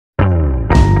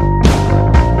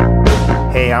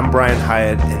Hey, I'm Brian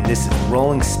Hyatt, and this is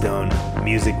Rolling Stone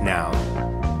Music Now.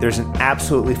 There's an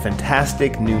absolutely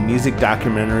fantastic new music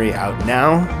documentary out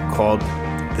now called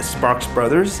The Sparks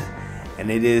Brothers, and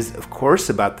it is, of course,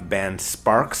 about the band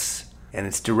Sparks, and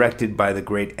it's directed by the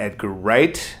great Edgar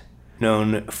Wright,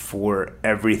 known for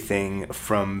everything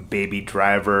from Baby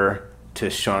Driver to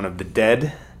Shaun of the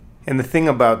Dead. And the thing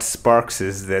about Sparks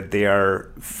is that they are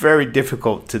very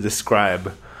difficult to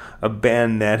describe. A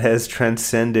band that has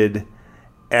transcended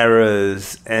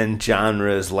eras and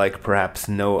genres like perhaps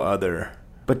no other.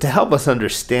 But to help us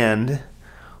understand,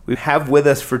 we have with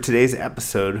us for today's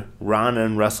episode Ron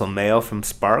and Russell Mael from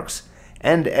Sparks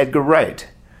and Edgar Wright.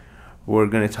 We're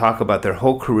going to talk about their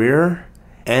whole career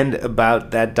and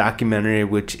about that documentary,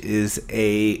 which is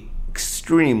a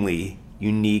extremely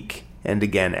unique and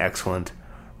again excellent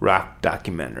rock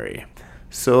documentary.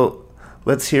 So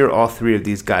let's hear all three of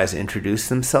these guys introduce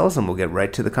themselves, and we'll get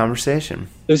right to the conversation.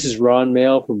 This is Ron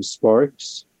Mael from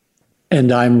Sparks.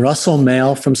 And I'm Russell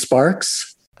Mael from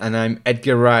Sparks. And I'm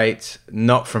Edgar Wright,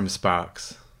 not from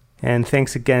Sparks. And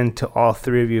thanks again to all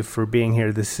three of you for being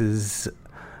here. This is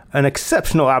an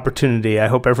exceptional opportunity. I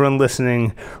hope everyone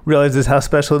listening realizes how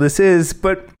special this is.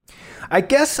 But I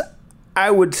guess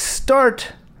I would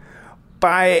start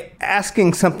by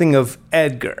asking something of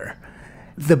Edgar.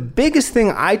 The biggest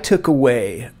thing I took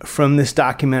away from this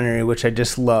documentary, which I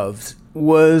just loved,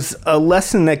 was a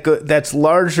lesson that's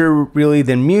larger really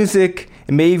than music.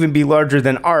 It may even be larger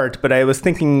than art, but I was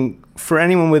thinking for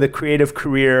anyone with a creative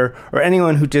career or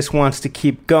anyone who just wants to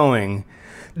keep going,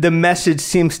 the message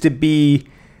seems to be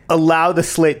allow the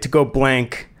slate to go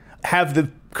blank, have the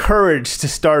courage to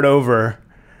start over,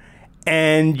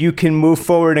 and you can move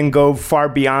forward and go far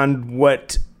beyond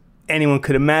what anyone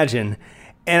could imagine.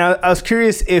 And I was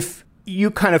curious if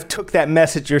you kind of took that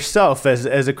message yourself as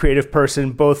a creative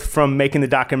person, both from making the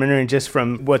documentary and just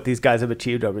from what these guys have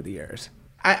achieved over the years.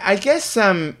 I guess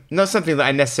not something that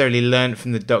I necessarily learned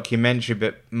from the documentary,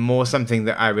 but more something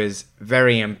that I was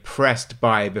very impressed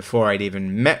by before I'd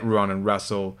even met Ron and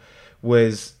Russell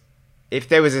was if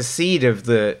there was a seed of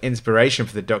the inspiration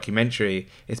for the documentary,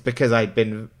 it's because I'd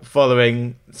been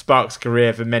following Sparks'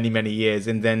 career for many, many years.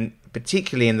 And then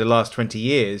particularly in the last 20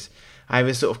 years, I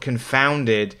was sort of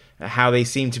confounded at how they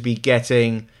seem to be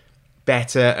getting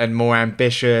better and more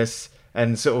ambitious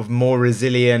and sort of more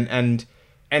resilient. And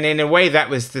in a way, that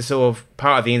was the sort of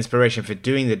part of the inspiration for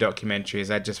doing the documentary, is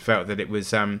I just felt that it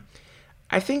was,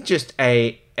 I think, just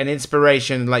an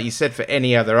inspiration, like you said, for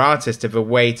any other artist of a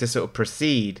way to sort of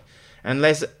proceed. And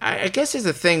I guess there's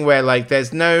a thing where like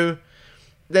there's no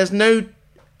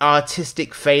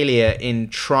artistic failure in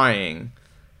trying.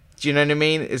 Do you know what I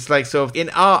mean? It's like sort of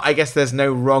in art, I guess there's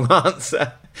no wrong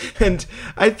answer. And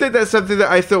I think that's something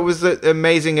that I thought was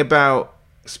amazing about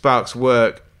Sparks'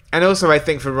 work. And also I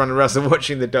think for Ron and Russell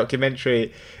watching the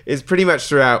documentary is pretty much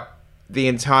throughout the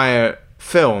entire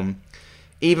film,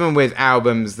 even with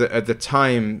albums that at the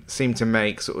time seemed to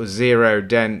make sort of zero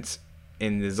dent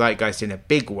in the zeitgeist in a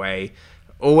big way,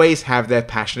 always have their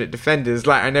passionate defenders.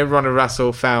 Like I know Ron and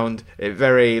Russell found it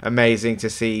very amazing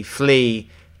to see Flea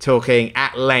talking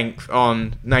at length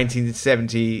on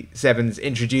 1977's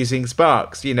Introducing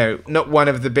Sparks, not one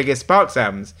of the biggest Sparks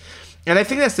albums. And I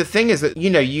think that's the thing, is that,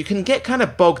 you can get kind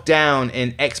of bogged down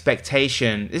in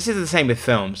expectation. This is the same with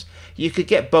films. You could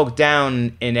get bogged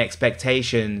down in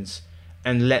expectations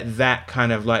and let that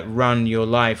kind of like run your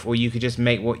life, or you could just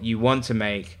make what you want to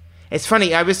make. It's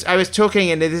funny, I was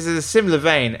talking, and this is a similar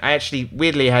vein. I actually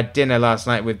weirdly had dinner last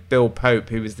night with Bill Pope,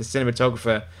 who was the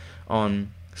cinematographer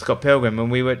on Scott Pilgrim,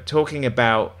 and we were talking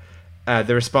about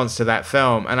the response to that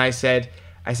film. And I said,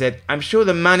 I'm sure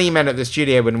the money men at the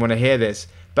studio wouldn't want to hear this,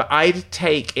 but I'd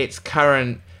take its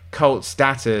current cult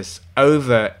status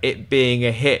over it being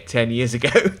a hit 10 years ago.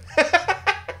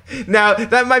 Now,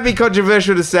 that might be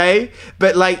controversial to say,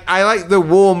 but like I like the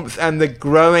warmth and the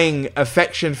growing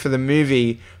affection for the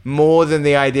movie more than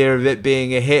the idea of it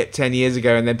being a hit 10 years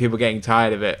ago and then people getting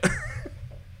tired of it.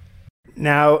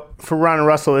 Now, for Ron and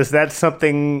Russell, is that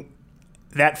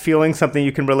feeling something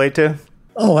you can relate to?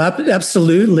 Oh,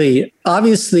 absolutely.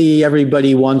 Obviously,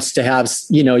 everybody wants to have,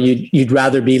 you'd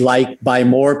rather be liked by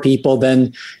more people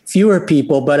than fewer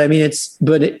people. But I mean, it's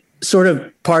sort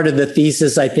of part of the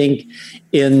thesis, I think,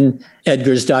 in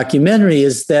Edgar's documentary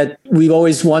is that we've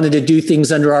always wanted to do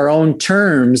things under our own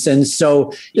terms. And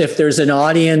so if there's an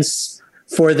audience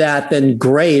for that, then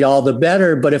great, all the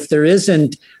better. But if there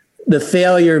isn't, the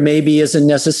failure maybe isn't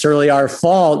necessarily our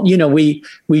fault. We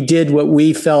did what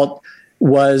we felt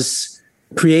was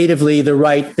creatively the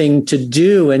right thing to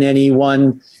do in any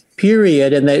one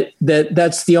period, and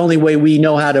that's the only way we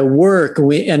know how to work.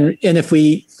 And if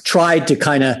we tried to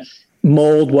kind of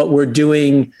mold what we're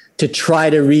doing to try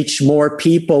to reach more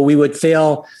people, we would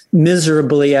fail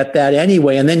miserably at that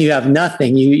anyway. And then you have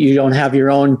nothing. You don't have your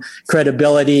own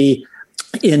credibility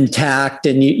intact,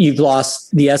 and you've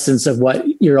lost the essence of what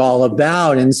you're all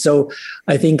about. And so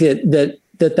I think that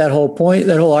whole point,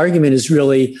 that whole argument is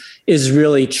really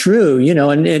true,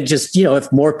 and it just,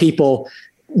 if more people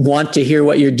want to hear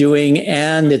what you're doing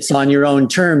and it's on your own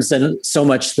terms, then so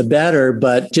much the better.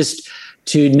 But just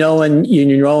to know in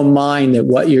your own mind that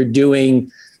what you're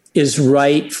doing is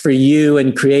right for you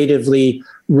and creatively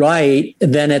right,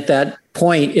 then at that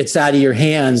point, it's out of your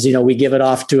hands. We give it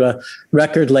off to a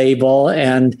record label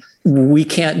and we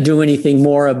can't do anything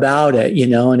more about it,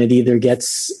 and it either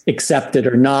gets accepted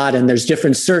or not. And there's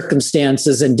different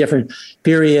circumstances and different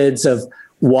periods of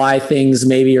why things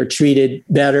maybe are treated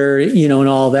better, and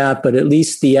all that. But at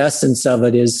least the essence of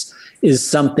it is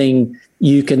something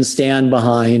you can stand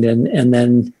behind. And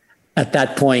then at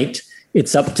that point,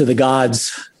 it's up to the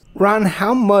gods. Ron,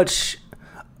 how much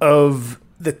of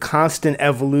the constant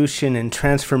evolution and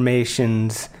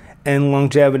transformations and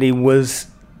longevity was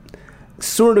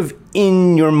sort of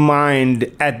in your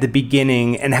mind at the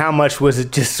beginning, and how much was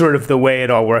it just sort of the way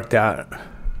it all worked out?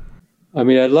 I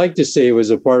mean, I'd like to say it was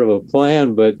a part of a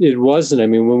plan, but it wasn't. I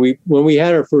mean, when we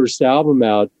had our first album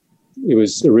out, it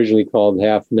was originally called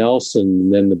Half Nelson,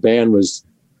 and then the band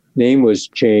name was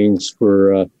changed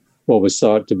for what was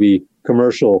thought to be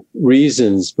commercial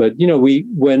reasons. But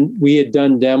when we had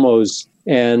done demos,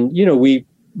 and we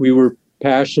were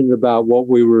passionate about what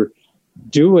we were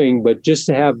doing, but just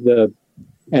to have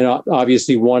and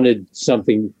obviously wanted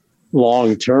something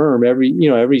long term.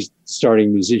 Every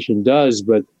starting musician does,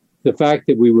 but the fact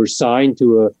that we were signed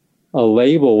to a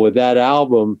label with that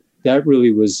album, that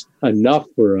really was enough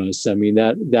for us. I mean,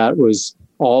 that was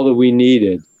all that we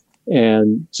needed.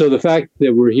 And so the fact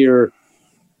that we're here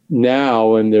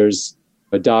now and there's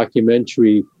a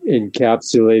documentary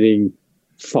encapsulating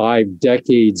 5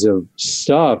 decades of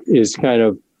stuff is kind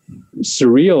of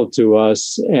surreal to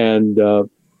us and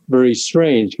very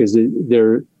strange, because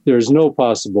there's no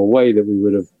possible way that we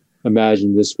would have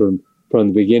imagined this from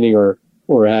the beginning or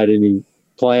had any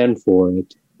plan for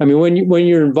it. I mean, when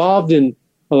you're involved in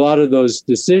a lot of those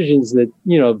decisions that,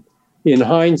 in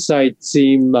hindsight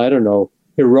seem, I don't know,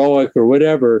 heroic or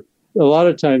whatever, a lot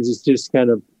of times it's just kind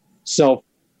of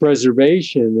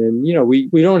self-preservation. And,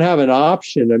 we don't have an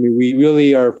option. I mean, we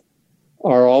really are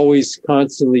always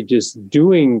constantly just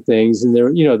doing things. And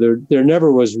there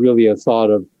never was really a thought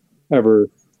of ever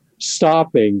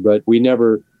stopping, but we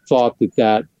never thought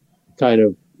that kind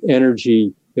of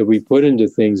energy that we put into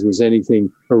things was anything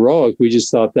heroic. We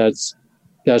just thought that's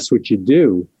what you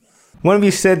do. One of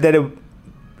you said that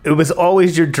it was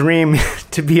always your dream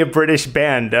to be a British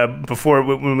band before,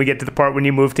 when we get to the part when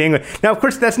you moved to England. Now, of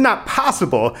course, that's not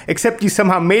possible, except you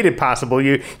somehow made it possible.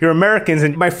 You're Americans.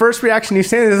 And my first reaction to you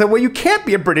saying this is that, well, you can't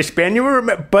be a British band.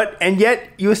 And yet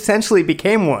you essentially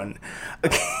became one.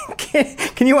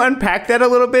 Can you unpack that a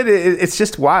little bit? It's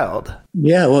just wild.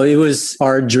 Yeah, well, it was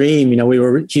our dream. We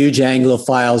were huge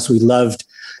Anglophiles. We loved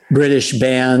British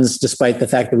bands, despite the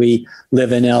fact that we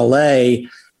live in LA.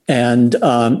 And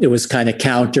it was kind of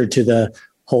counter to the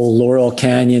whole Laurel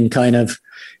Canyon kind of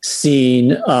scene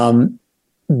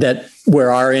that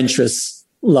where our interests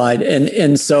lied.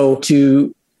 And so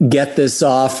to get this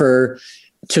offer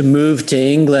to move to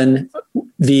England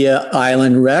via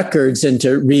Island Records and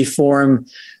to reform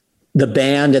the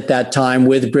band at that time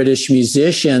with British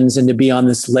musicians and to be on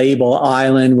this label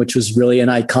Island, which was really an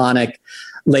iconic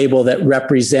label that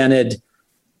represented,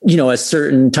 a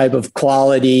certain type of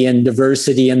quality and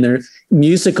diversity in their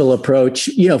musical approach.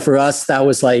 For us, that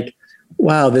was like,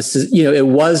 wow, this is, it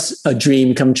was a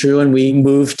dream come true. And we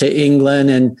moved to England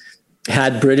and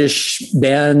had British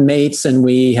bandmates and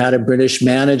we had a British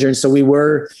manager. And so we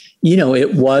were,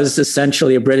 it was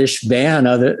essentially a British band,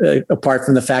 apart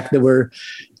from the fact that we're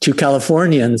two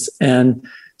Californians. And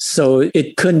so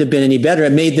it couldn't have been any better.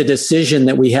 It made the decision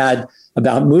that we had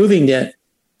about moving to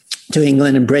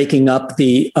England and breaking up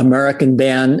the American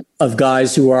band of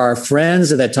guys who were our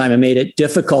friends at that time. It made it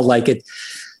difficult, like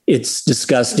it's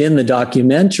discussed in the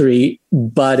documentary,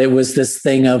 but it was this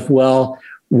thing of, well,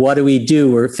 what do we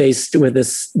do? We're faced with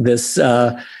this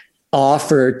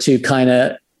offer to kind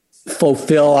of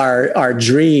fulfill our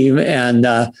dream.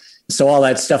 And so all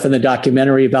that stuff in the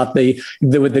documentary about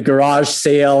with the garage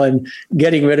sale and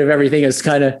getting rid of everything is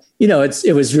kind of,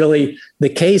 it was really the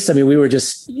case. I mean, we were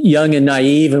just young and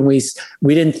naive, and we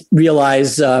didn't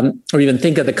realize or even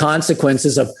think of the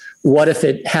consequences of what if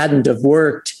it hadn't have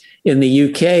worked in the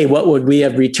UK. What would we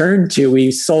have returned to?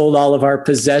 We sold all of our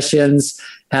possessions,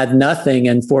 had nothing,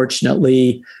 and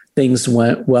fortunately things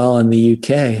went well in the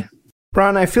UK.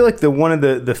 Ron, I feel like one of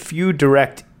the few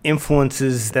direct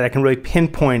influences that I can really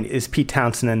pinpoint is Pete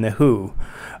Townshend and The Who.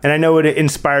 And I know it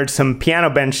inspired some piano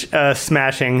bench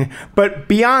smashing, but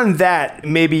beyond that,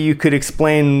 maybe you could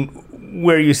explain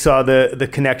where you saw the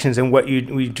connections and what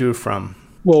you drew from.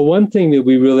 Well, one thing that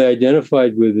we really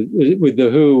identified with The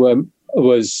Who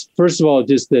was, first of all,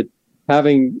 just that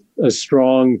having a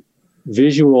strong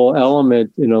visual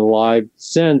element in a live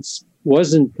sense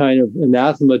wasn't kind of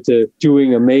anathema to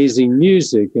doing amazing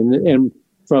music. And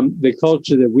from the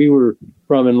culture that we were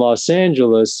from in Los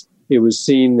Angeles, it was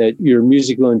seen that your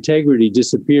musical integrity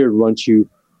disappeared once you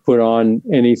put on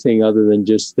anything other than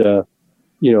just, a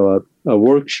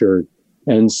work shirt.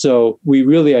 And so we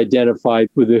really identified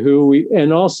with The Who,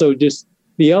 and also just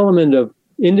the element of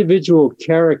individual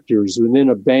characters within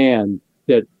a band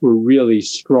that were really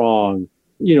strong.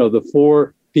 The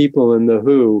four people in The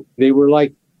Who, they were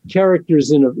like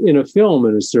characters in a film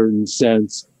in a certain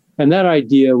sense. And that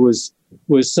idea was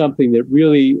something that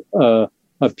really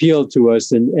appealed to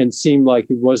us and seemed like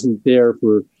it wasn't there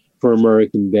for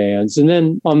American bands. And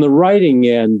then on the writing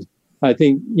end, I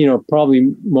think,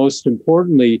 probably most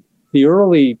importantly, the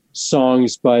early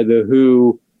songs by The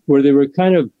Who, where they were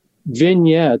kind of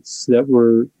vignettes that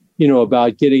were,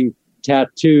 about getting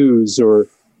tattoos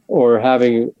or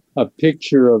having a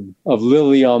picture of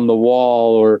Lily on the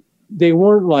wall, or they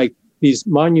weren't like these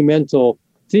monumental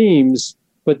themes,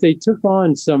 but they took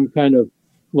on some kind of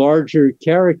larger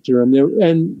character,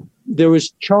 and there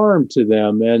was charm to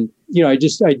them. And, I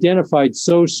just identified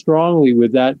so strongly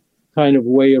with that kind of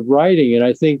way of writing. And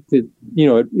I think that,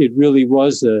 it really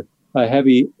was a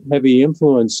heavy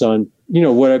influence on,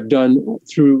 what I've done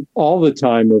through all the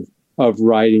time of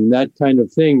writing, that kind of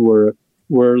thing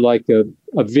where like a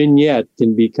vignette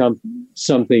can become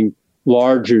something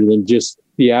larger than just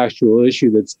the actual issue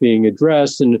that's being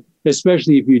addressed. And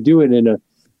especially if you do it in a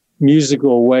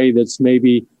musical way that's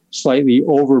maybe slightly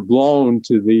overblown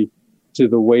to the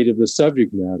weight of the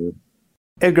subject matter.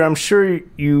 Edgar, I'm sure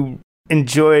you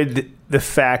enjoyed the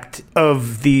fact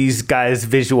of these guys'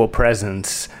 visual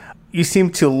presence. You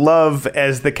seem to love,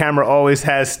 as the camera always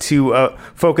has, to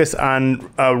focus on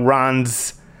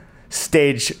Ron's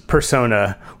stage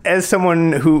persona. As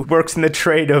someone who works in the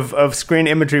trade of screen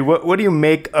imagery, what do you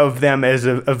make of them as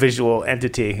a visual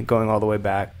entity going all the way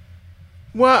back?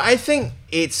 Well, I think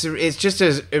it's just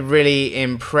as really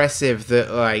impressive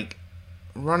that like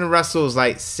Ron Russell's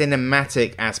like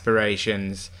cinematic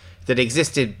aspirations that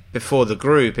existed before the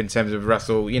group, in terms of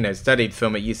Russell, studied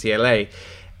film at UCLA.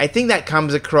 I think that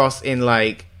comes across in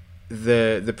like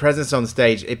the presence on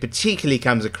stage. It particularly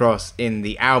comes across in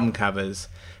the album covers,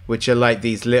 which are like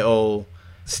these little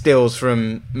stills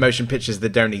from motion pictures that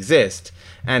don't exist.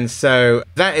 And so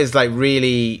that is like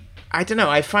really, I don't know,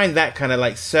 I find that kind of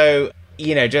like so,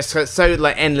 just so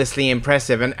like endlessly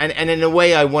impressive. And in a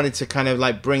way I wanted to kind of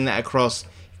like bring that across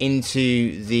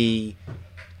into the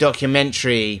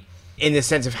documentary in the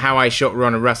sense of how I shot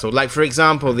Ron and Russell. Like, for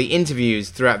example, the interviews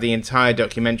throughout the entire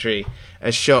documentary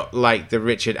are shot like the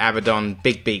Richard Avedon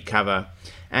Big Beat cover.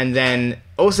 And then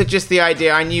also just the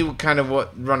idea, I knew kind of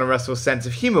what Ron and Russell's sense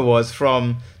of humor was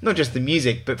from not just the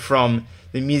music, but from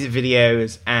the music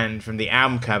videos and from the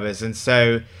album covers. And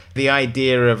so the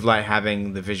idea of like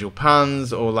having the visual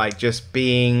puns, or like just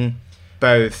being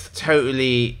both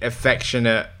totally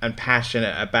affectionate and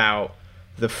passionate about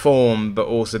the form, but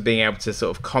also being able to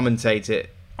sort of commentate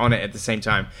on it at the same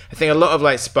time. I think a lot of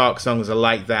like Spark songs are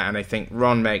like that, and I think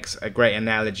Ron makes a great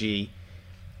analogy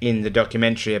in the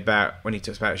documentary about when he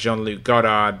talks about Jean-Luc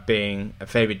Godard being a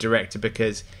favorite director,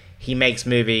 because he makes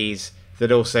movies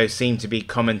that also seem to be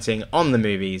commenting on the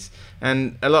movies.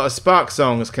 And a lot of Spark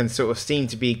songs can sort of seem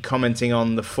to be commenting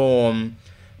on the form,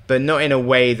 but not in a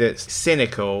way that's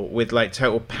cynical, with like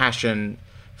total passion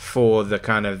for the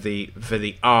kind of for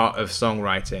the art of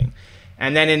songwriting.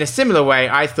 And then in a similar way,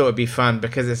 I thought it'd be fun,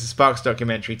 because it's a Sparks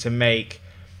documentary, to make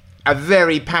a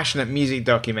very passionate music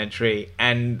documentary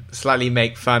and slightly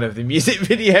make fun of the music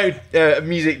video,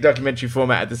 music documentary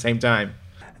format at the same time.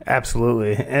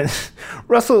 Absolutely. And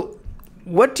Russell,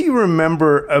 what do you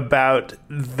remember about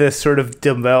the sort of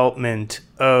development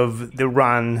of the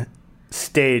Ron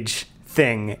stage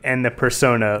thing and the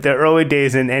persona, the early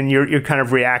days, and your kind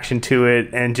of reaction to it,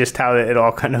 and just how it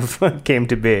all kind of came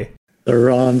to be? The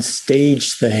Ron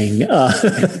stage thing.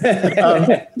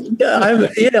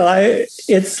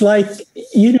 It's like,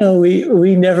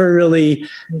 we never really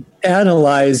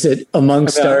analyze it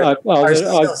amongst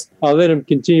ourselves. I'll let him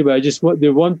continue, but the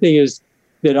one thing is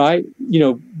that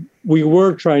we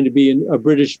were trying to be a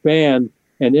British band,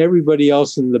 and everybody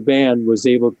else in the band was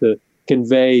able to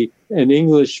convey an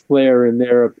English flair in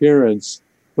their appearance,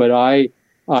 but I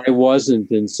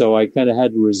wasn't, and so I kind of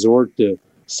had to resort to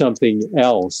something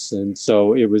else, and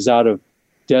so it was out of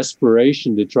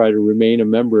desperation to try to remain a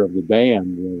member of the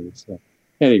band, really. So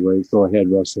anyway, go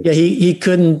ahead, Russell. Yeah, he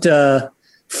couldn't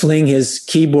fling his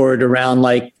keyboard around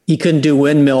like he couldn't do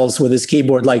windmills with his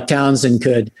keyboard like Townsend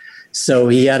could. So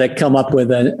he had to come up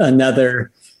with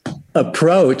another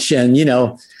approach. And,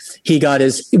 he got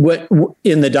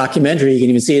in the documentary, you can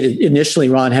even see it. Initially,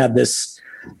 Ron had this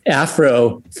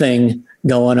Afro thing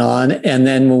going on. And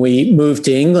then when we moved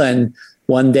to England,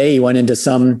 one day he went into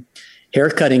some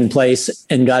haircutting place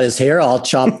and got his hair all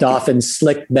chopped off and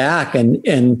slicked back.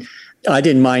 And I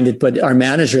didn't mind it, but our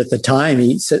manager at the time,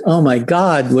 he said, "Oh my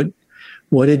God,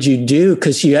 what did you do?"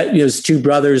 Because you had those two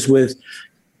brothers with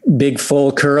big,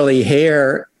 full, curly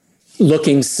hair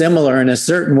looking similar in a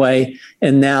certain way.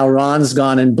 And now Ron's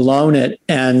gone and blown it.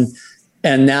 And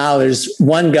now there's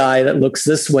one guy that looks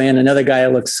this way and another guy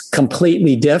that looks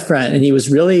completely different. And he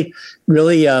was really,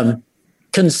 really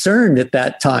concerned at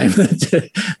that time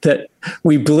that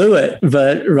we blew it.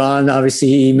 But Ron, obviously,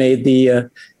 he made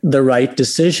the right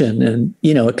decision. And,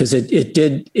 because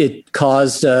it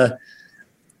caused, and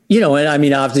I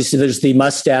mean, obviously there's the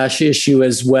mustache issue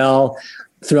as well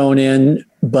thrown in,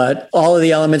 but all of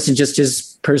the elements and just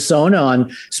his persona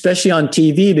especially on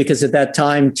TV, because at that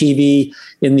time, TV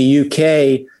in the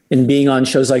UK and being on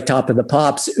shows like Top of the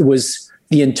Pops, it was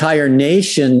the entire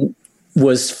nation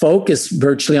was focused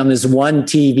virtually on this one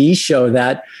TV show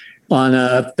that on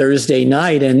a Thursday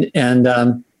night.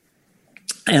 And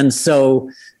so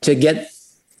to get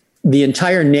the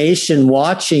entire nation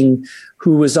watching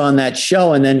who was on that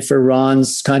show, and then for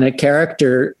Ron's kind of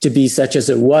character to be such as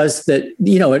it was, that,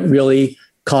 it really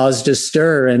caused a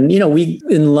stir. And, we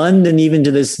in London, even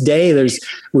to this day,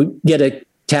 we get a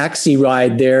taxi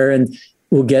ride there and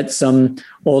we'll get some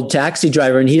old taxi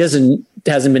driver, and he hasn't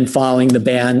been following the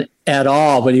band at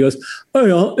all, but he goes,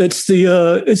 "Oh, it's the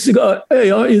guy,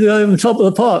 hey, aren't you the guy on Top of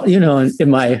the Pop?" In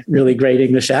my really great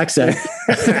English accent.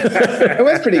 It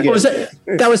was pretty good.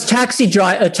 That was a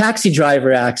taxi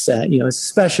driver accent. It's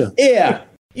special. Yeah.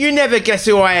 You never guess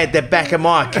who I had the back of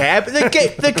my cab.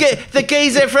 The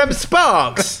geezer from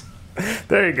Sparks.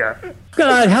 There you go.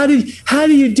 God, how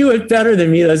do you do it better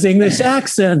than me? Those English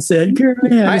accents, Brian,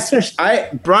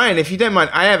 if you don't mind,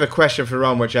 I have a question for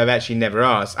Ron, which I've actually never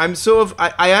asked. I'm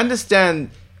I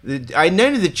understand. I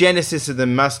know the genesis of the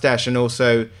mustache, and I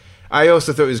also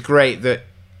thought it was great that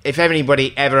if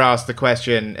anybody ever asked the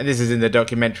question, and this is in the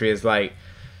documentary, is like,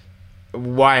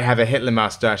 why have a Hitler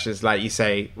mustache? Is like you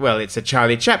say, well, it's a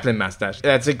Charlie Chaplin mustache.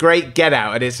 That's a great get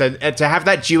out, and to have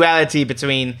that duality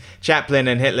between Chaplin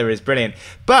and Hitler is brilliant.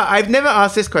 But I've never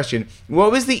asked this question: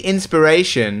 what was the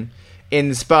inspiration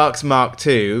in Sparks Mark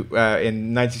II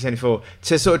in 1974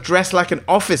 to sort of dress like an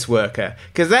office worker?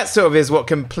 Because that sort of is what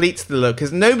completes the look.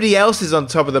 Because nobody else is on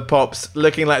Top of the Pops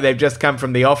looking like they've just come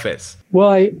from the office.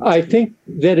 Well, I think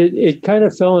that it kind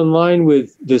of fell in line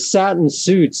with the satin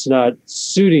suits not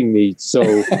suiting me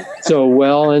so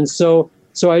well. And so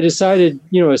I decided,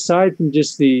 aside from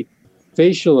just the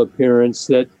facial appearance,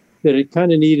 that it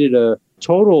kind of needed a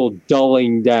total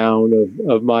dulling down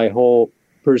of my whole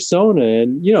persona.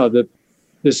 And,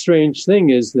 the strange thing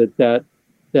is that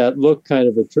look kind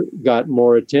of got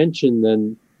more attention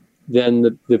than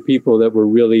the people that were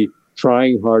really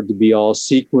trying hard to be all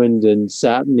sequined and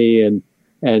satiny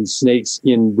and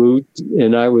snakeskin boot.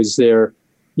 And I was there,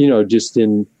 just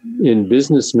in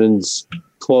businessman's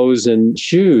clothes and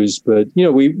shoes. But,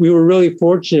 we were really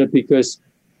fortunate because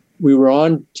we were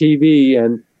on TV,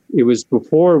 and it was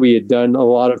before we had done a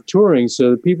lot of touring.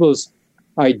 So the people's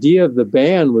idea of the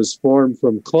band was formed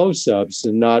from close-ups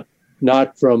and not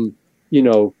from,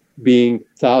 being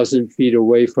 1,000 feet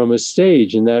away from a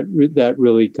stage. And that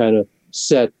really kind of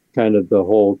set kind of the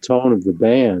whole tone of the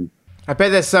band. I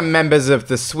bet there's some members of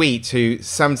the suite who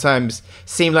sometimes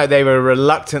seem like they were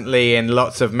reluctantly in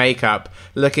lots of makeup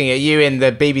looking at you in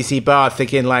the BBC bar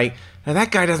thinking like, oh,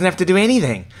 that guy doesn't have to do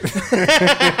anything.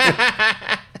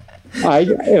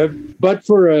 But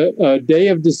for a day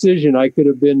of decision, I could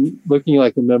have been looking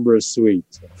like a member of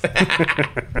Suite.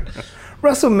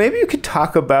 Russell, maybe you could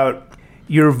talk about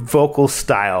your vocal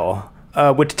style,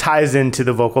 which ties into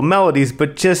the vocal melodies,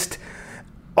 but just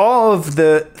all of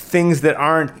the things that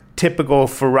aren't typical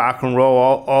for rock and roll,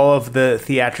 all of the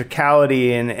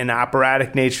theatricality and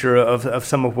operatic nature of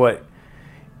some of what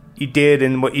you did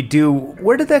and what you do.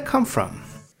 Where did that come from?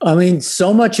 I mean,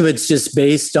 so much of it's just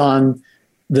based on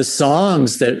the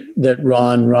songs that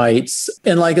Ron writes.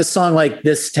 And like a song like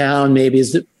This Town maybe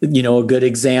is, a good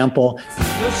example.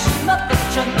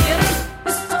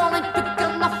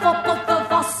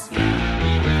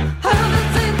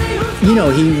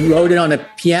 he wrote it on a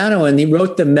piano and he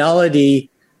wrote the melody,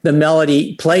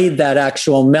 played that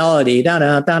actual melody, da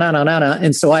da da da da da.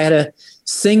 And so I had to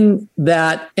sing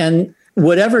that, and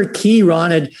whatever key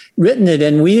Ron had written it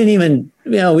in, we didn't even,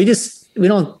 we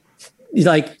don't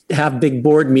like have big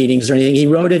board meetings or anything. He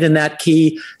wrote it in that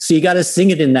key, so you got to sing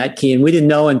it in that key. And we didn't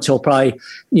know until probably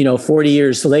 40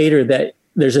 years later that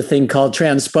there's a thing called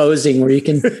transposing where you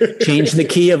can change the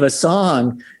key of a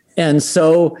song. And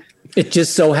so it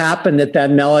just so happened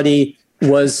that melody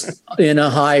was in a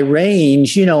high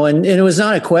range, and it was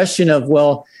not a question of,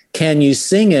 well, can you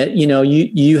sing it?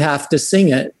 You have to sing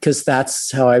it because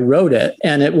that's how I wrote it.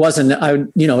 And it wasn't,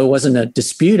 it wasn't a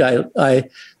dispute. I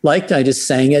just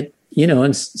sang it, and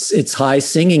it's high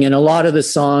singing. And a lot of the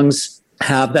songs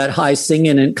have that high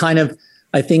singing, and kind of,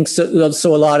 I think so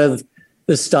a lot of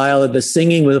the style of the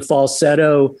singing with the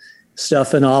falsetto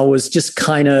stuff and all was just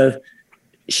kind of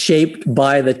shaped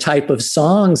by the type of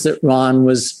songs that Ron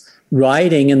was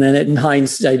writing. And then in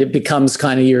hindsight, it becomes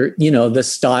kind of your, the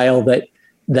style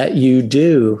that you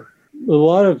do. A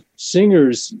lot of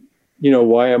singers,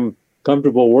 why I'm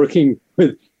comfortable working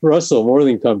with Russell, more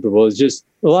than comfortable, is just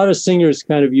a lot of singers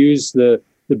kind of use the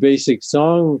basic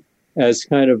song as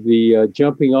kind of the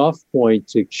jumping off point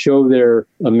to show their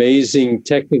amazing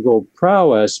technical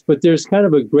prowess. But there's kind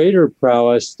of a greater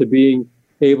prowess to being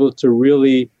able to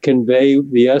really convey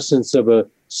the essence of a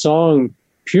song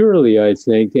purely, I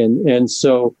think. And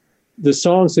so the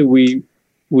songs that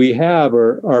we have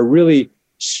are really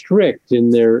strict in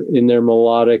their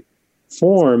melodic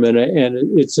form, and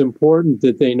it's important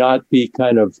that they not be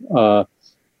kind of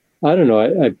I don't know,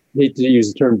 I hate to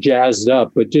use the term jazzed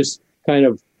up, but just kind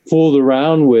of fooled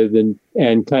around with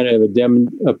and kind of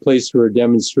a place for a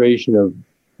demonstration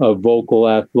of vocal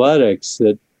athletics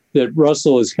that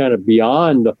Russell is kind of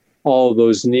beyond all of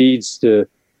those needs to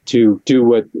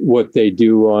do what they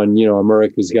do on,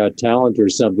 America's Got Talent or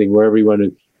something, where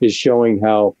everyone is showing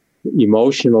how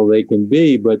emotional they can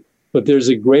be. But there's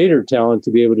a greater talent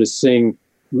to be able to sing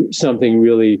something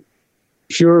really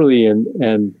purely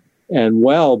and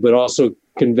well, but also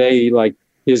convey like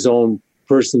his own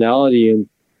personality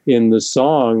in the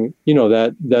song.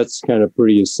 That's kind of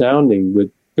pretty astounding,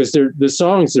 because the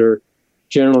songs are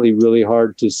generally really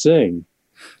hard to sing.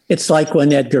 It's like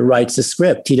when Edgar writes a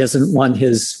script, he doesn't want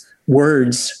his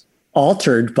words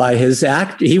altered by his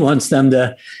actor. He wants them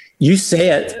to, you say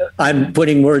it, I'm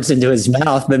putting words into his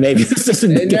mouth, but maybe this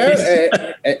isn't the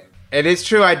case. It is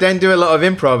true. I don't do a lot of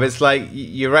improv. It's like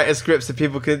you write a script so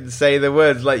people could say the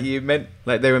words like they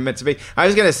were meant to be. I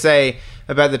was going to say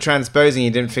about the transposing,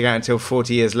 you didn't figure out until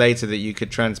 40 years later that you could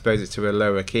transpose it to a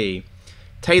lower key.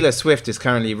 Taylor Swift is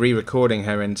currently re-recording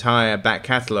her entire back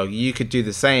catalogue. You could do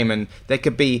the same, and there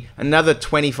could be another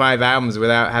 25 albums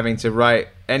without having to write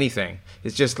anything.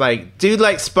 It's just like, do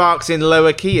like Sparks in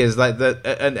lower key is like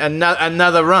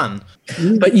another run.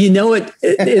 But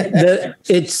it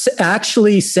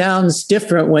actually sounds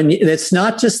different when it's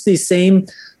not just the same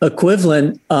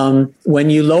equivalent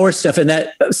when you lower stuff. And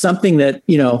that something that,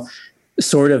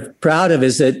 sort of proud of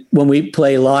is that when we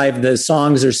play live, the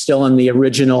songs are still in the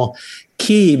original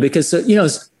key, because,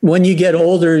 when you get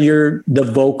older, the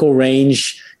vocal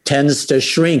range tends to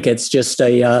shrink. It's just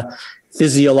a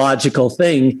physiological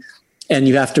thing. And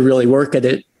you have to really work at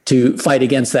it to fight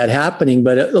against that happening.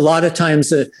 But a lot of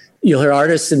times you'll hear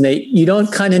artists and you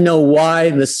don't kind of know why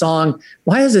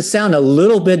does it sound a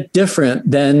little bit different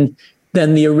than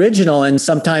the original? And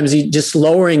sometimes you just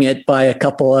lowering it by a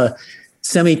couple of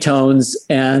semitones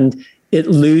and it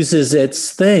loses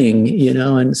its thing,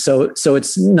 and so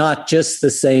it's not just the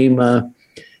same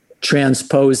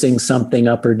transposing something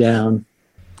up or down.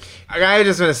 I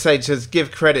just want to say, just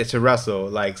give credit to Russell,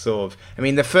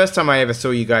 the first time I ever saw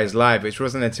you guys live, which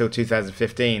wasn't until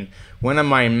 2015, one of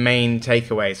my main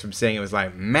takeaways from seeing it was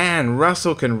like, man,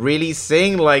 Russell can really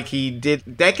sing like he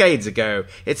did decades ago.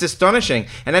 It's astonishing.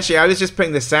 And actually, I was just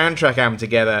putting the soundtrack album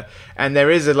together, and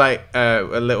there is a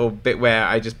little bit where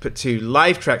I just put two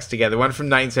live tracks together, one from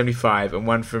 1975 and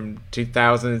one from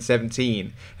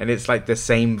 2017, and it's like the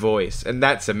same voice, and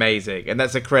that's amazing. And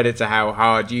that's a credit to how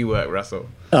hard you work, Russell.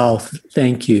 Oh,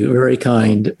 thank you. Very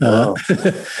kind. Wow.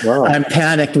 I'm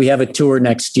panicked. We have a tour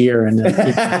next year, and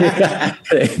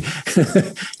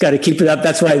got to keep it up.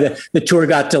 That's why the tour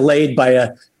got delayed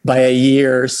by a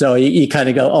year. So you kind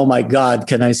of go, oh my God,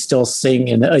 can I still sing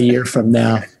in a year from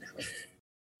now?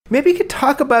 Maybe you could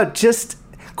talk about just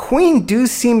Queen do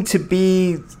seem to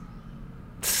be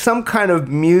some kind of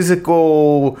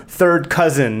musical third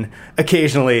cousin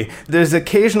occasionally. There's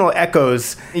occasional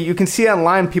echoes. You can see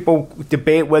online people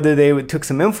debate whether they took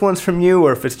some influence from you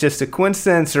or if it's just a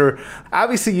coincidence, or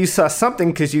obviously you saw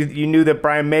something because you knew that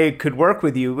Brian May could work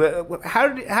with you. How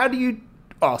do you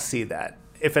all see that,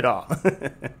 if at all?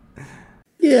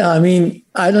 Yeah, I mean,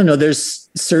 I don't know. There's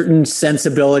certain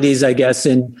sensibilities, I guess,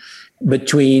 in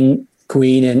between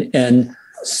Queen and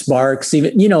Sparks,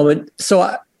 even, so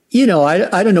I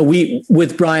don't know. We,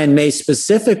 with Brian May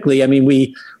specifically, I mean,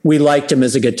 we liked him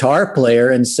as a guitar player,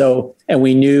 and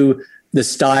we knew the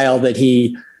style that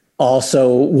he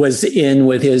also was in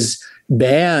with his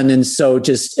band, and so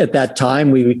just at that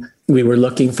time we were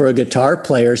looking for a guitar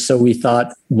player. So we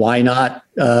thought, why not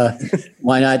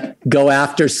go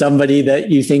after somebody that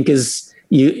you think is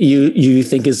you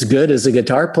think is good as a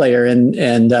guitar player,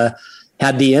 and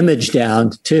had the image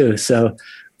down too. So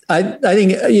I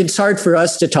think it's hard for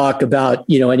us to talk about,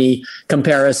 any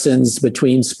comparisons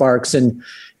between Sparks and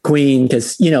Queen,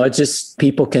 because, it's just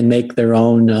people can make their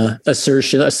own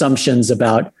assumptions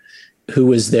about who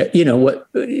was there, what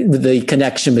the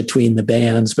connection between the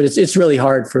bands. But it's really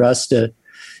hard for us to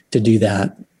do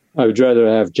that. I would rather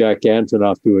have Jack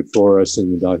Antonoff do it for us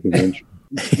in the documentary.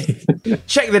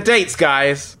 Check the dates,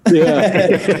 guys.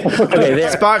 Yeah. Okay,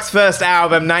 Sparks' first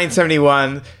album,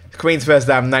 1971. Queen's first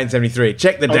album, 1973.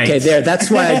 Check the dates. Okay, there. That's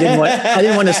why I didn't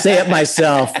want to say it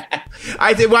myself.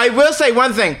 I will say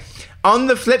one thing. On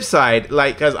the flip side,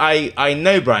 because I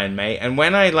know Brian May, and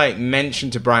when I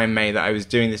mentioned to Brian May that I was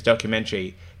doing this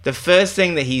documentary, the first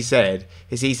thing that he said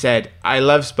is I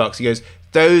love Sparks. He goes,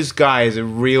 those guys are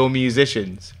real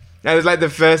musicians. That was the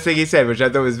first thing he said, which I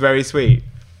thought was very sweet.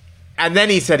 And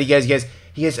then he goes,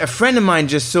 a friend of mine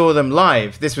just saw them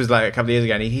live. This was a couple of years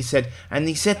ago, and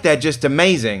he said they're just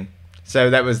amazing. So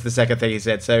that was the second thing he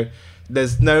said. So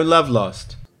there's no love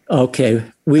lost. Okay,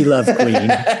 we love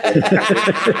Queen.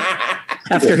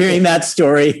 After hearing that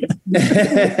story.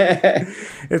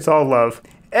 It's all love.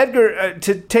 Edgar,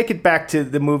 to take it back to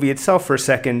the movie itself for a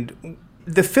second,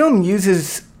 the film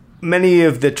uses many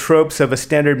of the tropes of a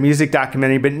standard music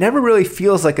documentary, but never really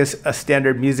feels like a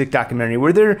standard music documentary.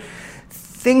 Were there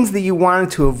things that you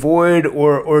wanted to avoid,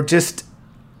 or just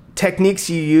techniques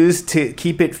you used to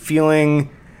keep it feeling?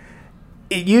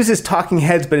 It uses talking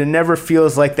heads, but it never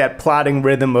feels like that plodding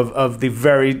rhythm of the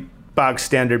very bog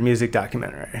standard music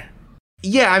documentary.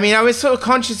 Yeah, I mean, I was sort of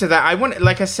conscious of that. I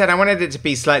wanted it to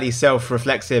be slightly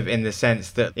self-reflexive in the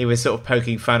sense that it was sort of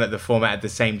poking fun at the format at the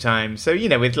same time. So,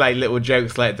 with little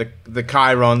jokes like the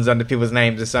chirons under people's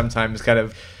names are sometimes kind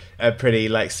of pretty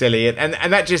silly. And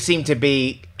that just seemed to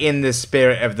be in the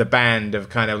spirit of the band, of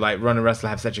kind of Ron and Russell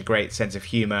have such a great sense of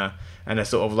humor and a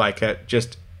sort of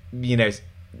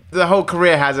the whole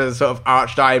career has a sort of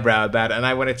arched eyebrow about it, and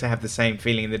I wanted to have the same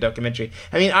feeling in the documentary.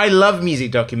 I mean, I love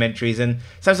music documentaries, and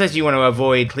sometimes you want to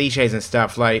avoid cliches and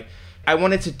stuff. I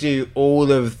wanted to do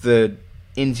all of the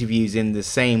interviews in the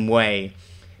same way,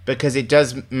 because it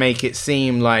does make it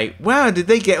seem wow, did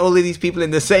they get all of these people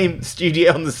in the same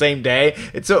studio on the same day?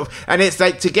 It's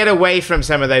to get away from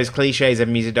some of those cliches of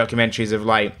music documentaries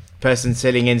of person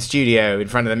sitting in studio in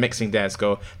front of the mixing desk,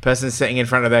 or person sitting in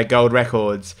front of their gold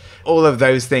records, all of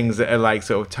those things that are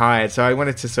sort of tired. So I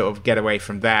wanted to sort of get away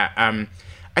from that.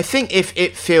 I think if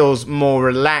it feels more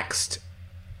relaxed,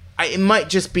 it might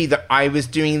just be that I was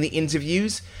doing the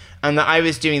interviews, and that I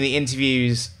was doing the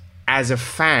interviews as a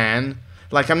fan.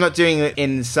 I'm not doing it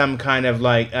in some kind of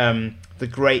the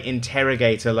great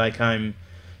interrogator, I'm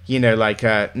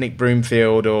Nick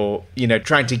Broomfield, or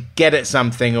trying to get at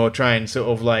something, or try and sort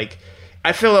of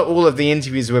I feel that all of the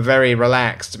interviews were very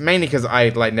relaxed, mainly because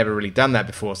I'd never really done that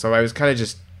before. So I was kind of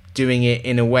just doing it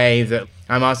in a way that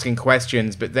I'm asking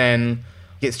questions, but then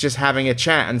it's just having a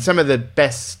chat. And some of the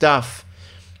best stuff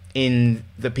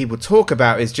that people talk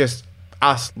about is just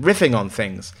us riffing on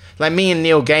things, me and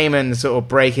Neil Gaiman sort of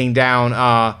breaking down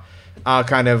our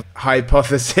kind of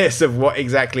hypothesis of what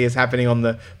exactly is happening on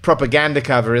the propaganda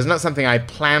cover is not something I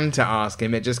plan to ask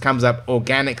him. It just comes up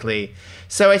organically.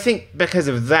 So I think because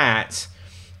of that,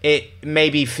 it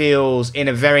maybe feels in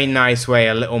a very nice way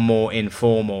a little more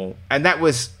informal. And that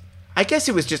was, I guess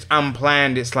it was just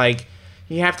unplanned. It's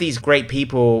you have these great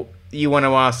people, you want to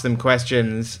ask them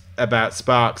questions about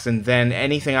Sparks, and then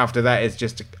anything after that is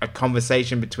just a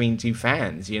conversation between two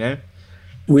fans,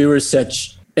 We were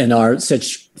such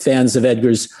fans of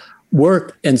Edgar's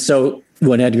work. And so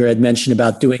when Edgar had mentioned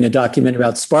about doing a documentary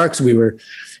about Sparks, we were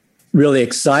really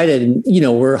excited. And,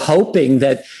 we're hoping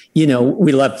that,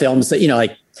 we love films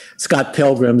that, Scott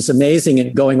Pilgrim's amazing,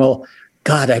 and going, oh,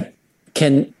 God,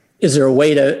 is there a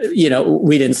way to,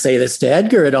 we didn't say this to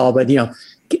Edgar at all, but,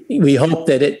 we hope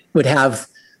that it would have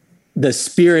the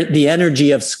spirit, the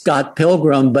energy of Scott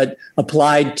Pilgrim, but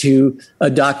applied to a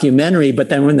documentary. But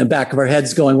then we're in the back of our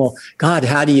heads going, well, God,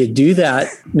 how do you do that?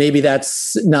 Maybe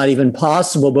that's not even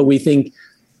possible. But we think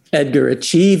Edgar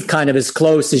achieved kind of as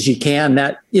close as you can.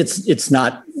 That it's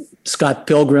not Scott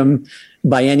Pilgrim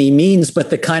by any means, but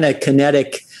the kind of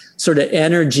kinetic sort of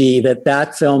energy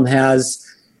that film has,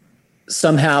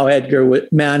 somehow Edgar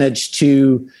managed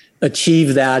to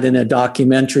achieve that in a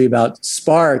documentary about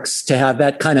Sparks, to have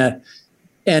that kind of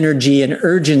energy and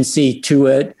urgency to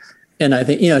it. And I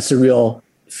think, it's a real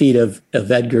feat of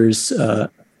Edgar's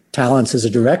talents as a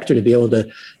director to be able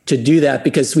to do that,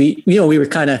 because we were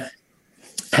kind of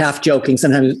half joking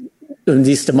sometimes, at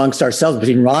least amongst ourselves,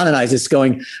 between Ron and I, just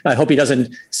going, I hope he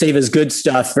doesn't save his good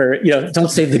stuff for, don't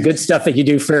save the good stuff that you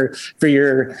do for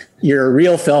your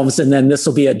real films. And then this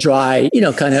will be a dry,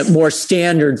 kind of more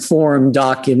standard form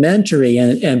documentary.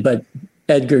 But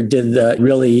Edgar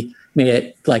really made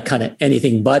it like kind of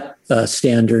anything but a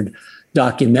standard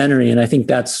documentary. And I think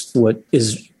that's what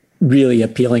is really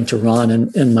appealing to Ron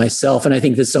and myself. And I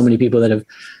think that so many people that have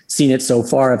seen it so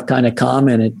far have kind of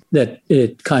commented that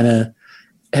it kind of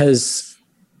has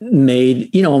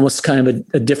made, almost kind of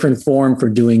a different form for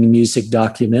doing music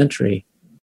documentary.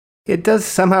 It does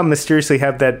somehow mysteriously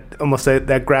have that almost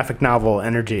that graphic novel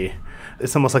energy.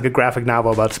 It's almost like a graphic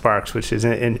novel about Sparks, which is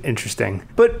interesting.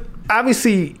 But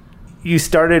obviously, you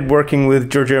started working with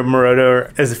Giorgio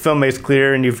Moroder, as the film makes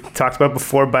clear, and you've talked about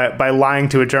before, by lying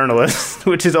to a journalist,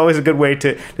 which is always a good way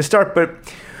to start. But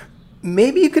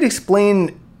maybe you could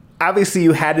explain, obviously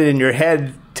you had it in your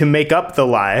head to make up the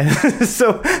lie.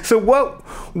 So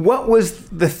what was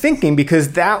the thinking?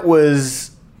 Because that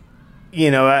was,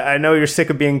 I know you're sick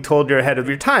of being told you're ahead of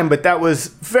your time, but that was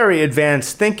very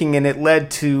advanced thinking, and it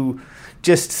led to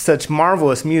just such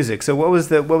marvelous music. So what was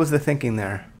the thinking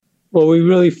there? Well, we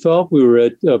really felt we were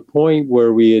at a point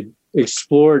where we had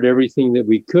explored everything that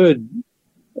we could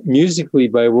musically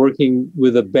by working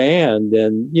with a band.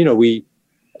 And, we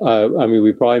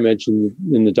probably mentioned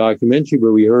in the documentary,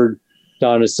 but we heard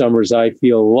Donna Summer's I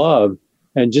Feel Love.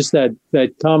 And just that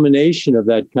combination of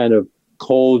that kind of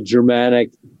cold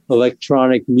Germanic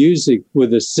electronic music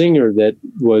with a singer that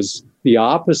was the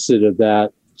opposite of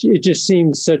that, it just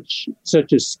seemed such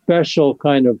a special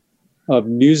kind of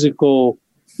musical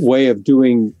way of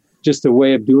doing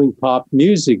pop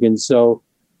music. And so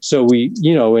we,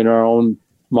 in our own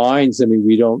minds,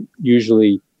 we don't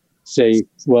usually say,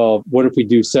 well, what if we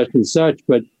do such and such?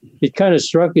 But it kind of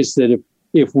struck us that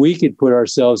if we could put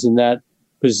ourselves in that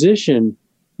position,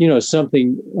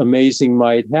 something amazing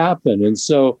might happen. And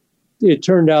so it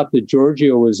turned out that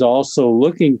Giorgio was also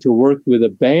looking to work with a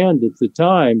band at the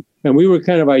time. And we were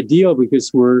kind of ideal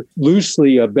because we're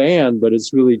loosely a band, but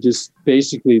it's really just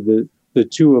basically the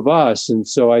two of us. And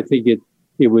so I think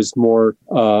it was more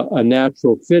a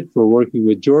natural fit for working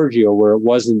with Giorgio, where it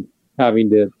wasn't having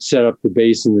to set up the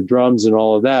bass and the drums and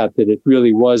all of that it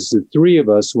really was the three of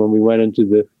us when we went into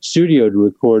the studio to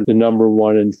record the number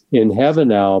one in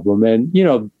Heaven album. And,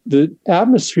 the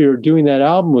atmosphere of doing that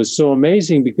album was so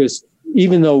amazing because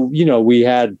even though, we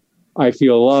had I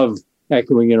Feel Love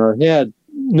echoing in our head,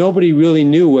 nobody really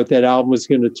knew what that album was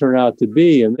going to turn out to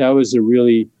be. And that was a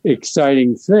really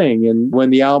exciting thing. And when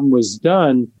the album was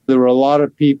done, there were a lot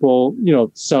of people,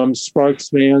 some Sparks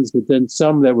fans, but then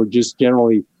some that were just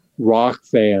generally rock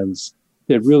fans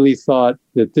that really thought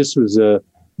that this was a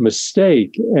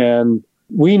mistake. And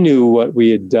we knew what we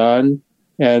had done,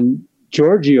 and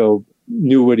Giorgio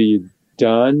knew what he had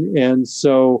done. And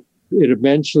so it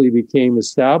eventually became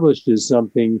established as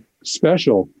something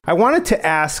special. I wanted to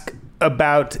ask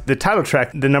about the title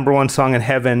track, the number one song in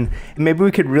Heaven. Maybe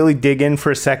we could really dig in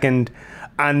for a second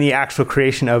on the actual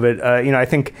creation of it. I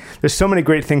think there's so many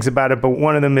great things about it, but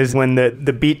one of them is when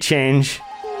the beat change.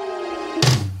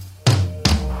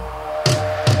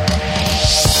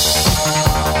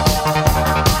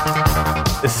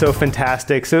 It's so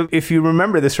fantastic. So if you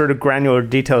remember the sort of granular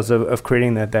details of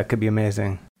creating that could be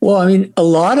amazing. Well, a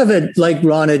lot of it, like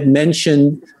Ron had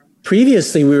mentioned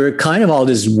previously, we were kind of all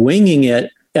just winging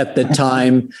it at the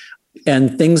time.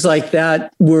 And things like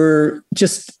that were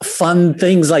just fun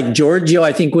things. Like Giorgio,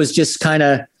 I think, was just kind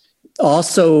of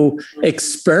also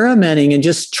experimenting and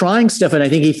just trying stuff. And I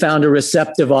think he found a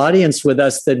receptive audience with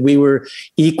us, that we were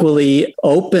equally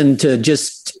open to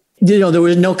just, there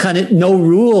were no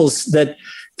rules that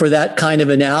for that kind of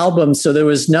an album. So there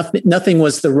was nothing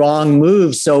was the wrong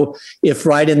move. So if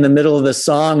right in the middle of the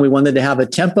song, we wanted to have a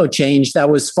tempo change, that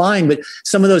was fine. But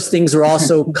some of those things were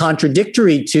also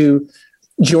contradictory to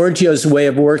Giorgio's way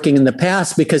of working in the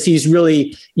past, because he's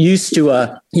really used to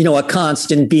a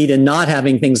constant beat and not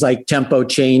having things like tempo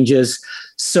changes.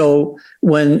 So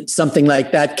when something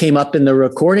like that came up in the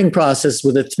recording process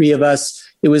with the three of us,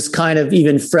 it was kind of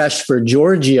even fresh for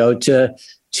Giorgio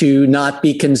to not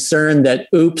be concerned that,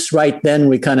 oops, right then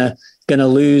we kind of going to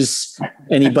lose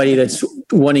anybody that's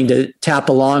wanting to tap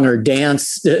along or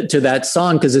dance to that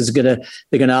song, because they're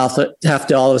going to have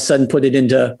to all of a sudden put it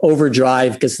into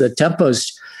overdrive because the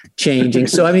tempo's changing.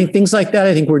 So, I mean, things like that,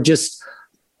 I think, were just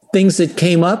things that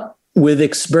came up with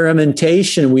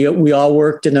experimentation. We all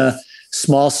worked in a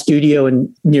small studio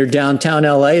near downtown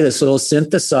LA, this little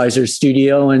synthesizer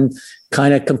studio, and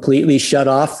kind of completely shut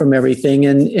off from everything.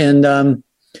 And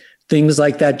things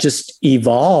like that just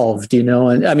evolved,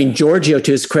 And I mean, Giorgio,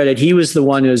 to his credit, he was the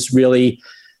one who was really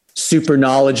super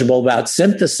knowledgeable about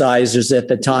synthesizers at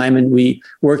the time. And we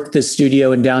worked at this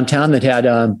studio in downtown that had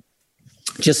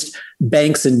just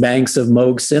banks and banks of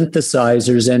Moog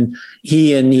synthesizers. And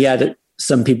he had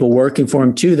some people working for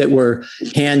him too that were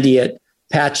handy at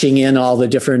patching in all the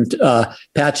different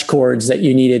patch chords that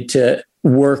you needed to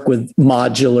work with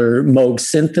modular Moog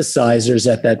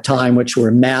synthesizers at that time, which were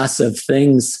massive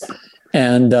things.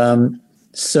 And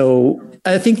so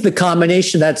I think the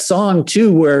combination of that song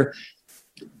too, where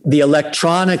the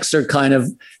electronics are kind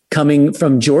of coming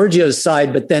from Giorgio's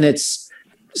side, but then it's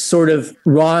sort of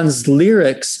Ron's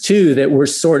lyrics too, that were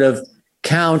sort of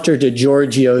counter to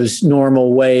Giorgio's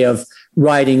normal way of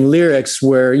writing lyrics,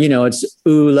 where, it's,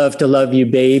 ooh, love to love you,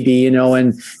 baby, and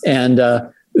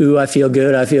ooh, I feel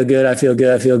good, I feel good, I feel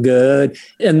good, I feel good.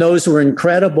 And those were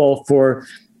incredible for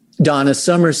Donna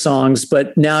Summer songs.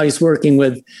 But now he's working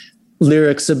with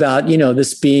lyrics about,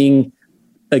 this being,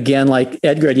 again, like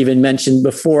Edgar had even mentioned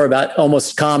before, about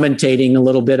almost commenting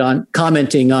on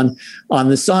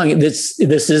the song. This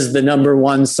is the number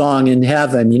one song in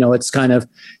heaven. It's kind of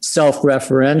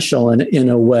self-referential in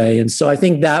a way. And so I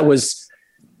think that was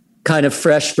kind of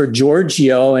fresh for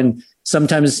Giorgio. And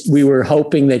sometimes we were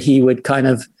hoping that he would kind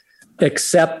of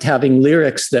accept having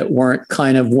lyrics that weren't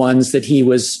kind of ones that he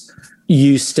was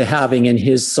used to having in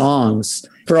his songs.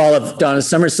 For all of Donna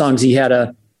Summer's songs, he had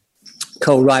a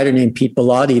co-writer named Pete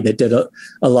Bellotti that did a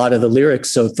lot of the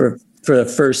lyrics. So for the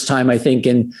first time, I think,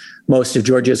 in most of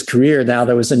Giorgio's career, now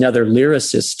there was another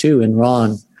lyricist too in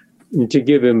Ron. And to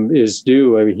give him his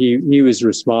due, I mean, he was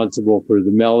responsible for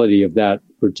the melody of that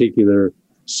particular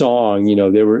song.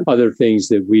 There were other things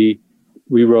that we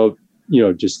wrote,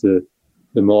 just the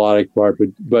melodic part,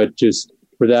 but just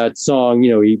for that song,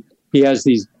 he has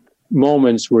these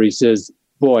moments where he says,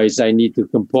 boys, I need to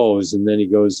compose. And then he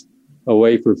goes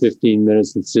away for 15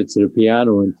 minutes and sits at a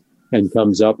piano and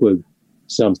comes up with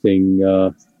something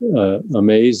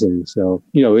amazing. So,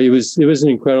 it was an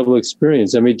incredible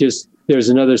experience. I mean, there's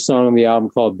another song on the album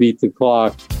called Beat the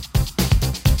Clock.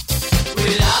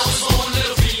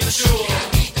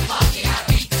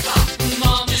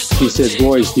 He said,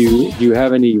 boys, do you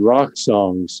have any rock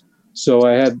songs? So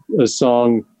I had a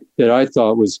song that I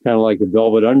thought was kind of like a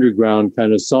Velvet Underground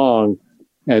kind of song.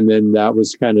 And then that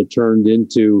was kind of turned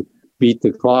into Beat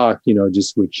the Clock,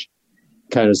 which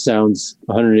kind of sounds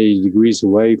 180 degrees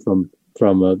away from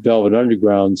a Velvet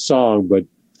Underground song. But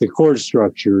the chord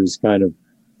structure is kind of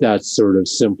that sort of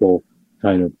simple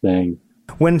kind of thing.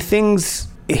 When things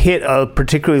hit a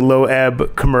particularly low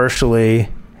ebb commercially,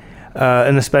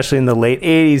 and especially in the late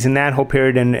 80s, and that whole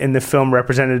period in the film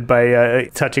represented by a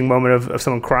touching moment of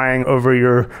someone crying over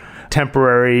your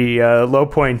temporary low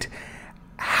point.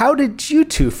 How did you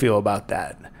two feel about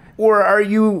that? Or are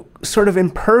you sort of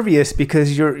impervious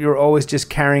because you're always just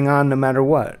carrying on no matter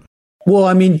what? Well,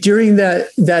 I mean, during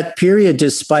that period,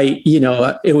 despite,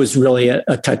 it was really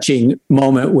a touching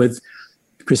moment with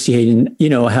Christy Hayden,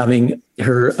 having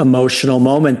her emotional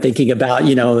moment, thinking about,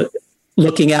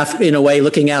 looking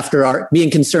after being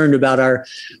concerned about our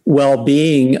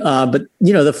well-being. But,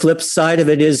 the flip side of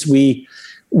it is we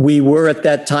were at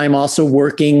that time also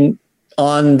working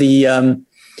on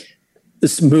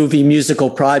this movie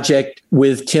musical project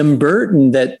with Tim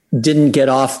Burton that didn't get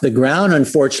off the ground,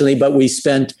 unfortunately, but we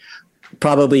spent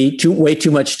probably way too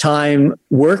much time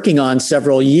working on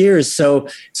several years. So,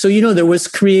 there was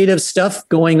creative stuff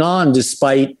going on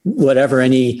despite whatever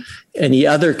any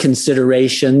other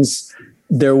considerations.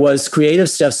 There was creative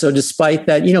stuff. So despite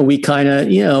that, we kind of,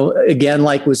 again,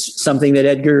 like was something that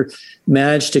Edgar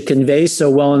managed to convey so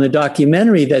well in the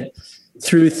documentary, that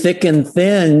through thick and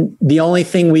thin, the only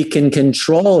thing we can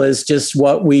control is just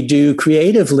what we do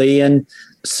creatively. And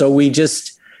so we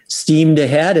just steamed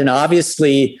ahead. And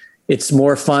obviously it's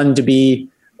more fun to be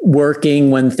working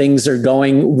when things are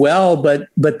going well. But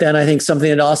then I think something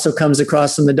that also comes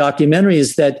across in the documentary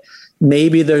is that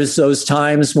maybe there's those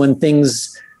times when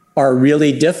things are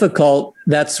really difficult.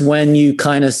 That's when you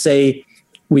kind of say,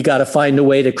 we got to find a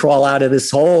way to crawl out of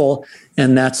this hole.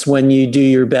 And that's when you do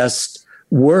your best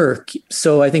work.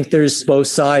 So I think there's both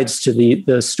sides to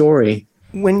the story.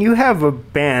 When you have a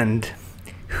band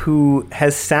who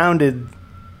has sounded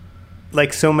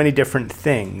like so many different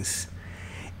things,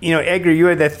 Edgar, you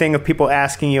had that thing of people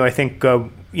asking you, I think,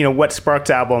 what Sparks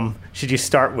album should you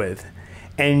start with?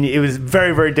 And it was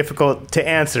very, very difficult to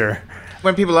answer.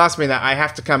 When people ask me that, I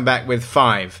have to come back with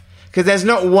 5. Because there's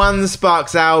not one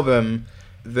Sparks album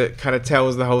that kind of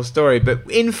tells the whole story. But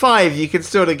in 5, you can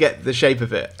sort of get the shape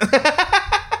of it.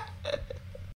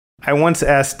 I once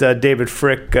asked David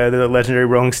Frick, the legendary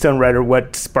Rolling Stone writer,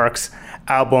 what Sparks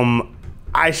album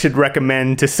I should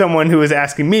recommend to someone who was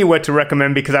asking me what to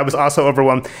recommend because I was also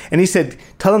overwhelmed. And he said,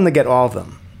 tell them to get all of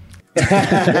them.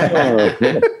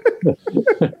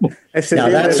 I said, now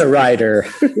that's a writer.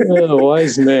 Oh,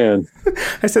 wise man.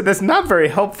 I said, that's not very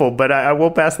helpful, but I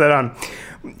will pass that on.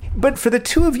 But for the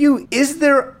two of you, is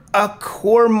there a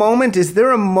core moment? Is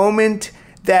there a moment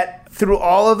that through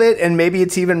all of it, and maybe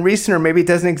it's even recent or maybe it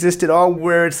doesn't exist at all,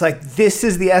 where it's like, this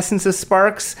is the essence of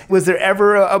Sparks? Was there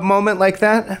ever a moment like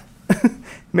that?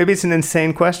 Maybe it's an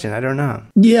insane question. I don't know.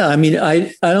 Yeah, I mean,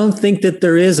 I don't think that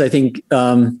there is. I think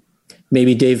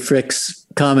maybe Dave Frick's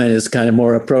comment is kind of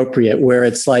more appropriate, where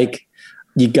it's like,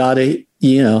 you gotta,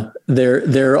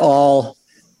 they're all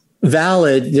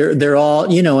valid. They're all,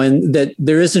 and that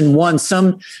there isn't one.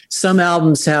 Some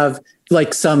albums have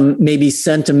like some maybe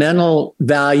sentimental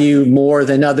value more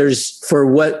than others for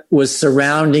what was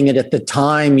surrounding it at the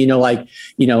time. In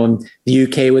the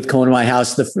UK with Come to My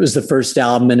House, was the first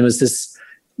album, and it was this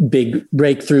big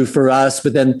breakthrough for us.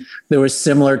 But then there were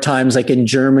similar times, like in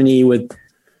Germany with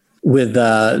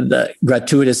the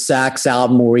Gratuitous Sax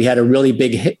album, where we had a really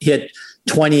big hit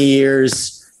 20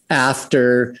 years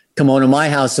after Come to My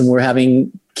House, and we're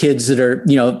having kids that are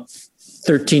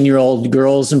 13-year-old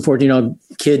girls and 14-year-old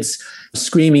kids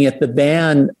screaming at the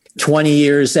band 20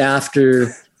 years after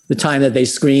the time that they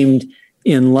screamed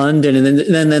in London. And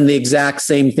then the exact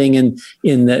same thing in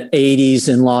the 80s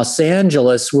in Los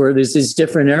Angeles, where there's these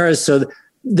different eras. So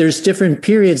there's different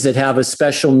periods that have a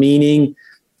special meaning,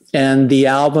 and the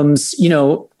albums,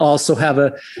 also have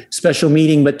a special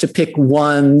meaning. But to pick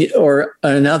one or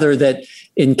another that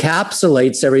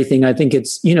encapsulates everything, I think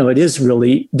it's, it is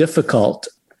really difficult.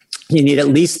 You need at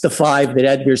least the 5 that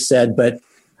Edgar said, but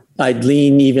I'd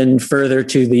lean even further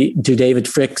to David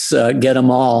Frick's Get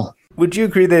 'Em All. Would you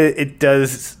agree that it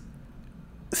does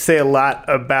say a lot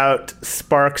about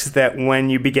Sparks that when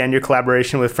you began your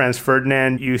collaboration with Franz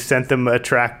Ferdinand, you sent them a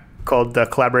track called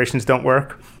Collaborations Don't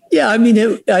Work? Yeah, I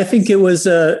mean, I think it was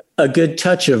a good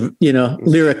touch of,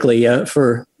 lyrically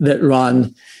for that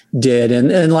Ron did.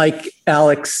 And like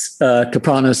Alex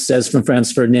Kapranos says from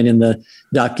Franz Ferdinand in the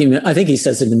document, I think he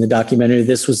says it in the documentary,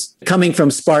 this was coming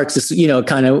from Sparks, this,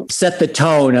 kind of set the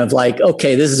tone of like,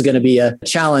 okay, this is going to be a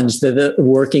challenge, the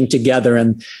working together.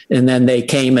 And then they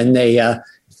came and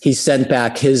he sent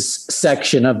back his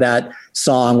section of that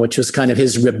song, which was kind of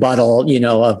his rebuttal,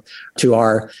 to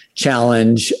our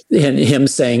challenge, and him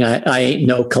saying, I ain't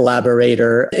no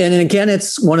collaborator. And again,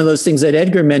 it's one of those things that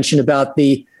Edgar mentioned about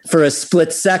for a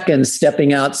split second,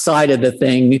 stepping outside of the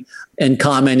thing and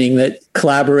commenting that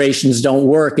collaborations don't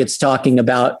work. It's talking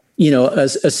about, a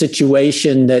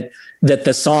situation that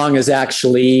the song is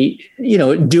actually,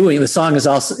 doing. The song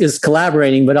is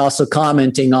collaborating, but also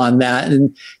commenting on that.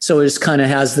 And so it just kind of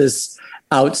has this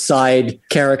outside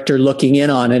character looking in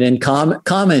on it and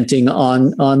commenting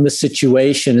on the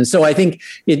situation. And so I think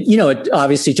it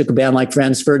obviously took a band like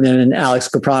Franz Ferdinand and Alex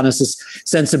Kapranos'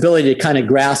 sensibility to kind of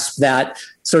grasp that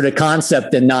sort of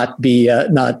concept and not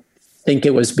think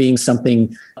it was being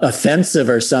something offensive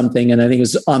or something. And I think it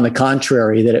was on the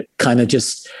contrary, that it kind of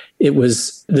it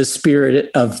was the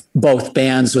spirit of both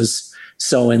bands was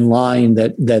so in line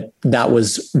that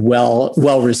was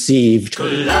well received.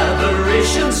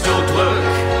 Collaborations don't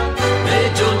work.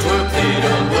 They don't work. They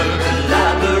don't work.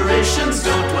 Collaborations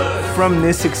don't work. From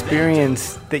this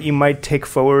experience that you might take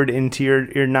forward into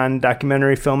your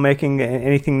non-documentary filmmaking,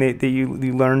 anything that you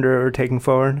learned or are taking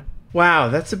forward? Wow,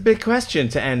 that's a big question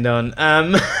to end on.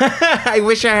 I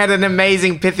wish I had an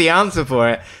amazing pithy answer for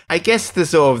it. I guess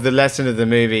the lesson of the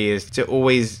movie is to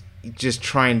always just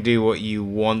try and do what you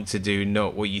want to do,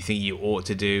 not what you think you ought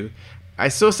to do. I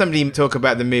saw somebody talk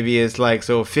about the movie as like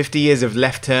sort of 50 years of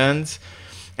left turns,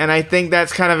 and I think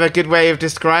that's kind of a good way of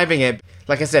describing it.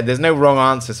 Like I said, there's no wrong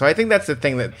answer. So I think that's the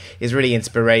thing that is really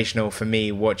inspirational for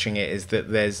me watching it, is that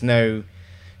there's no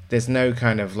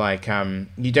kind of like,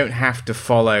 you don't have to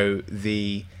follow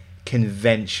the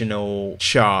conventional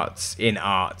charts in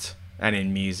art and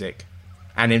in music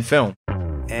and in film.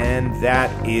 And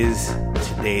that is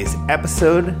today's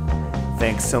episode.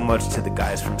 Thanks so much to the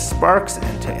guys from Sparks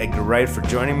and to Edgar Wright for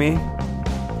joining me.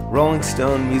 Rolling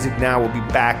Stone Music Now will be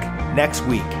back next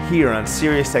week here on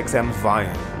SiriusXM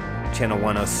Volume, Channel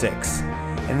 106.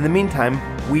 And in the meantime,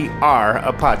 we are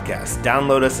a podcast.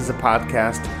 Download us as a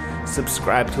podcast.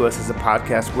 Subscribe to us as a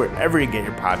podcast wherever you get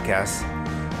your podcasts.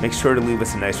 Make sure to leave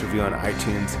us a nice review on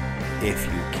iTunes if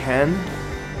you can.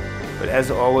 But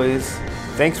as always,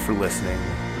 thanks for listening,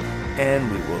 and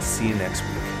we will see you next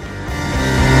week.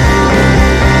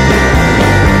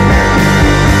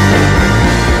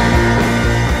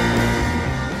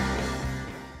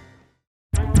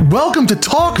 Welcome to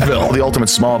Talkville, the ultimate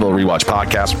Smallville rewatch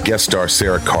podcast. Guest star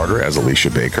Sarah Carter as Alicia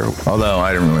Baker, although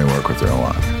I didn't really work with her a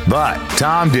lot. But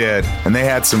Tom did, and they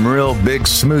had some real big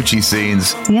smoochy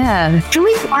scenes. Yeah. Can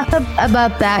we talk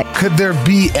about that? Could there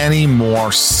be any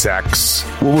more sex?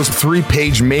 What was a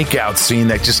 3-page makeout scene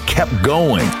that just kept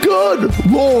going? Good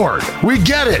Lord, we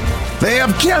get it. They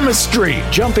have chemistry.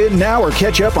 Jump in now or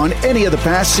catch up on any of the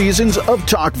past seasons of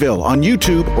Talkville on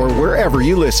YouTube or wherever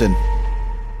you listen.